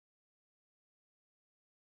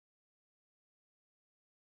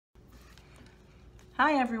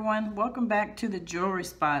Hi everyone, welcome back to the jewelry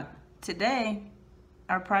spot. Today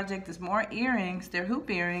our project is more earrings. They're hoop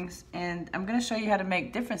earrings, and I'm going to show you how to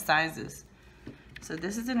make different sizes. So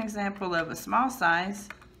this is an example of a small size,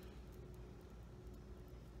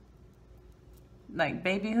 like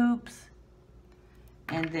baby hoops,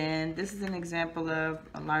 and then this is an example of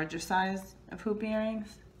a larger size of hoop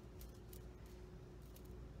earrings.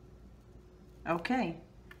 Okay,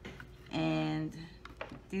 and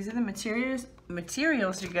these are the materials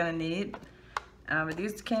you're gonna need.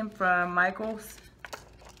 These came from Michael's,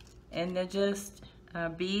 and they're just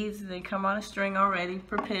beads. They come on a string already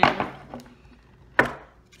prepared.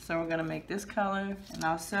 So we're gonna make this color and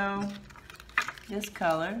also this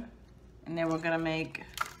color, and then we're gonna make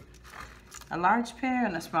a large pair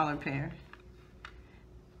and a smaller pair.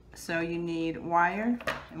 So you need wire,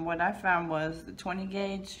 and what I found was the 20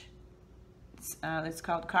 gauge. It's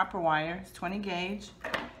called copper wire. It's 20 gauge.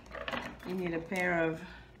 You need a pair of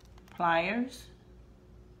pliers,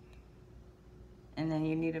 and then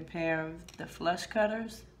you need a pair of the flush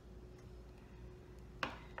cutters,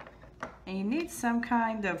 and you need some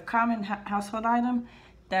kind of common household item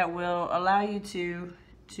that will allow you to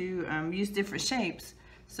use different shapes.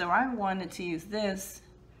 So I wanted to use this.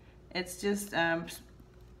 It's just Bath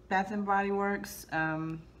and Body Works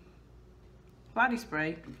body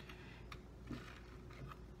spray,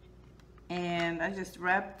 and I just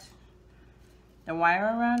wrapped the wire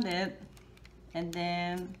around it, and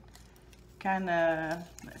then kind of,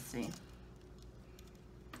 let's see,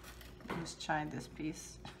 let's try this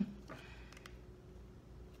piece.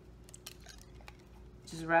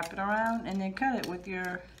 Just wrap it around and then cut it with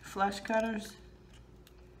your flush cutters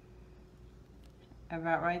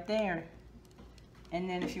about right there. And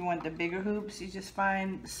then if you want the bigger hoops, you just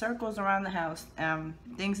find circles around the house,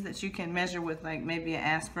 things that you can measure with, like maybe an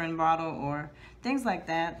aspirin bottle or things like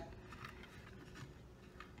that.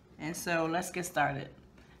 And so let's get started.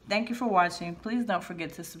 Thank you for watching. Please don't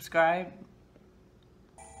forget to subscribe.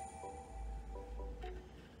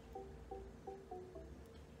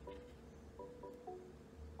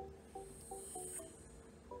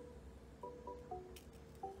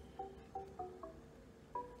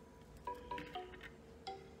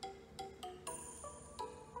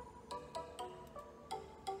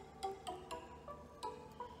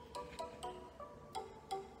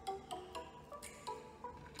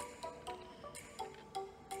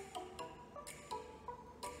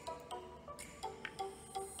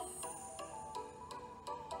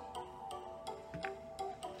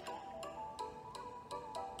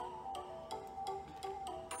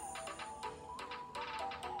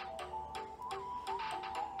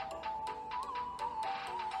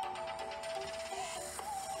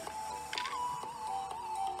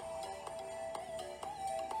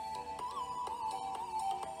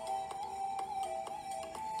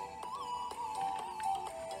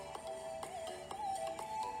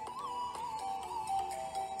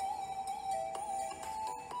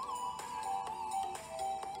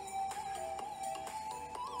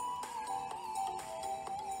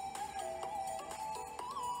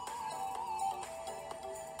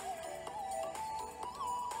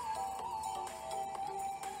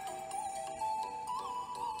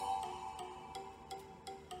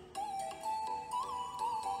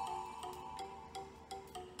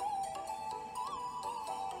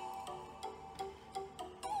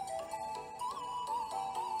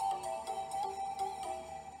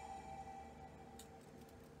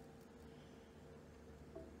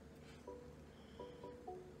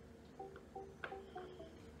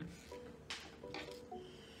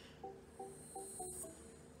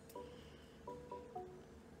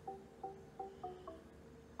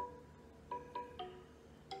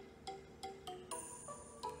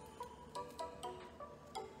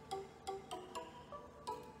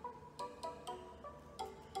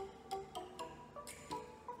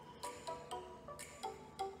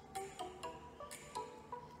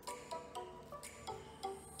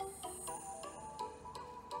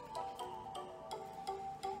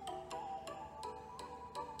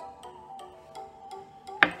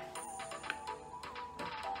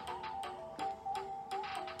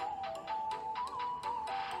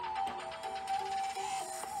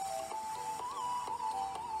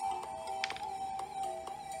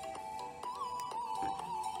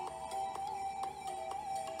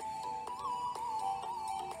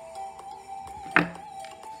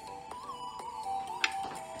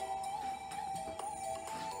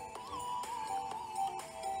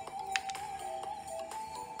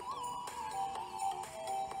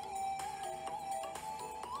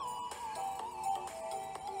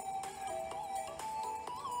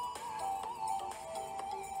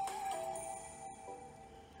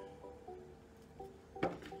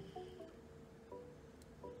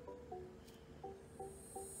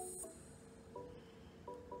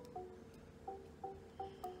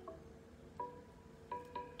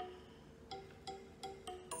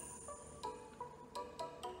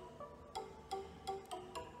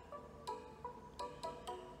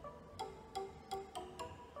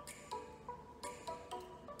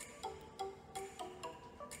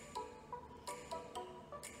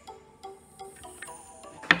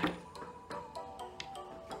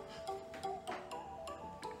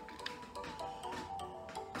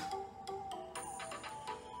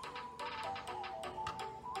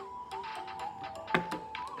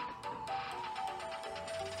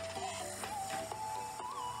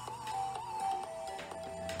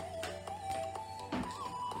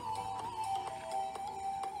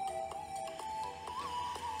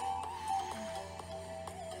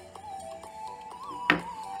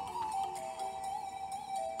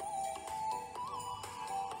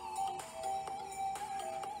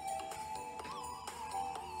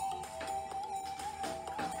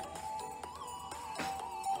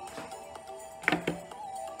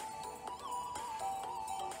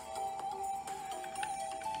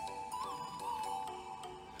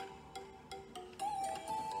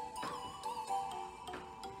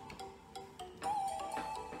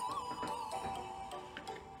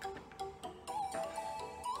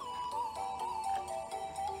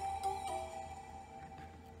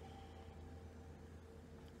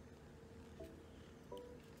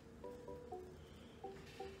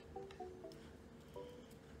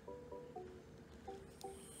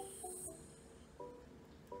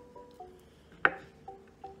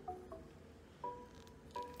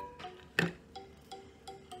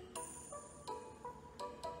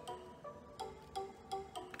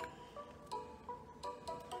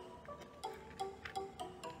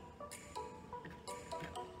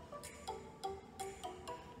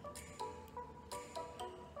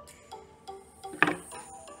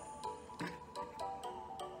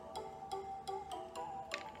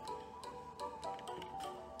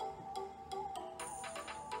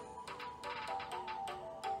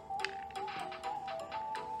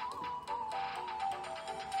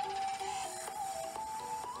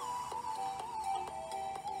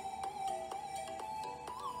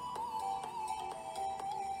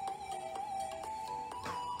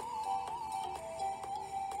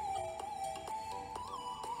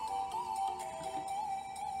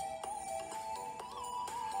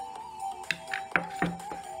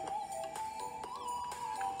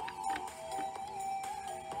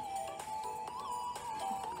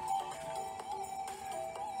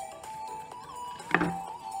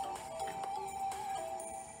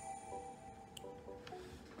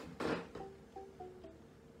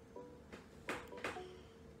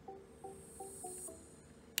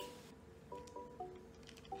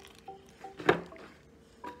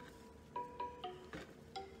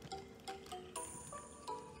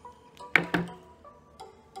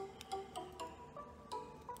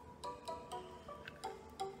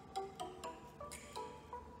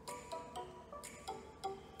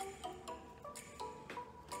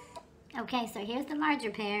 Okay, so here's the larger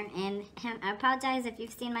pair, and I apologize if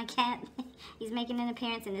you've seen my cat. He's making an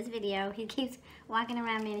appearance in this video. He keeps walking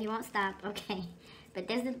around me and he won't stop. Okay, but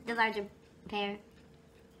there's the larger pair.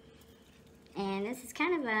 And this is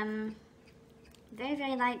kind of very,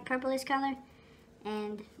 very light purplish color,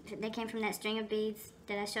 and they came from that string of beads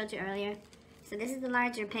that I showed you earlier. So this is the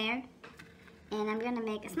larger pair, and I'm going to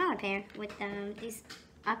make a smaller pair with these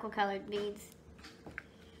aqua colored beads.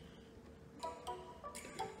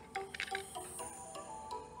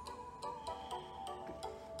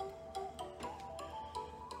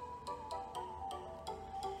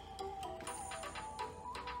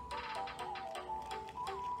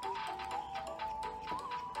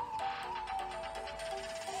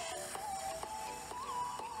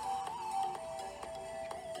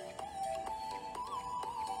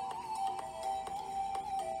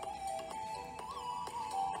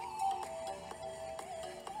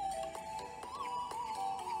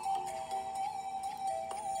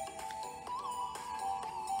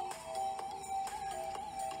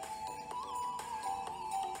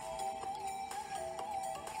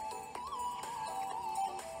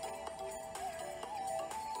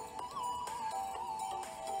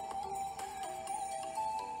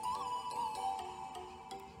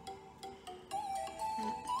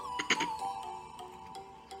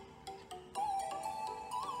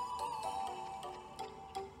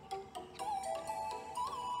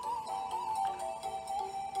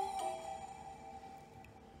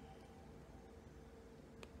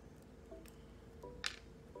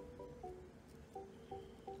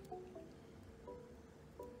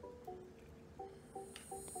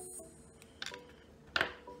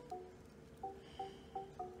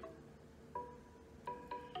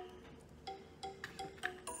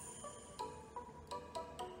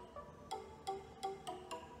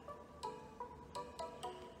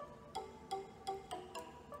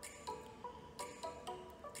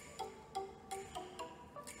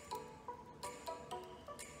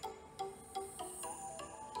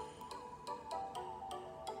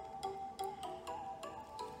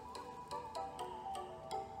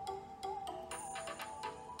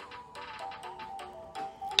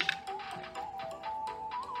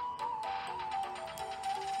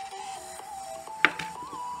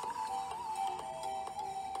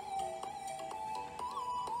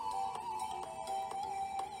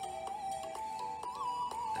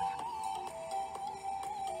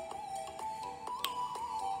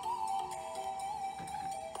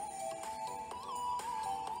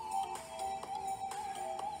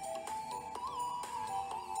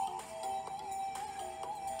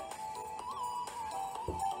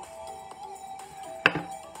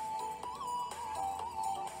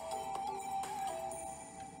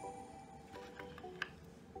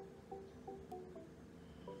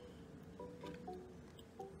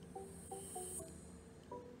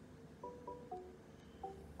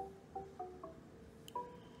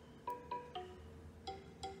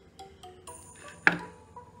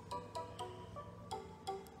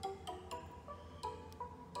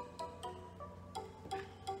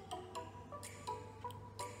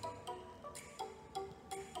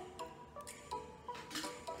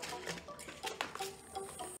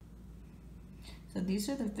 So these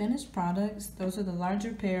are the finished products. Those are the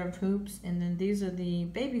larger pair of hoops, and then these are the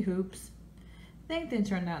baby hoops. I think they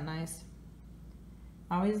turned out nice.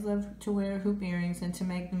 I always love to wear hoop earrings and to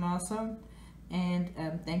make them also. And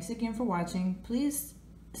thanks again for watching. Please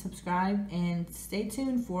subscribe and stay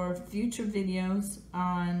tuned for future videos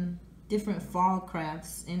on different fall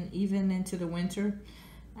crafts and even into the winter.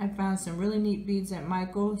 I found some really neat beads at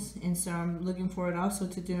Michael's, and so I'm looking forward also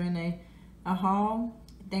to doing a haul.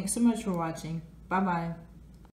 Thanks so much for watching. Bye-bye.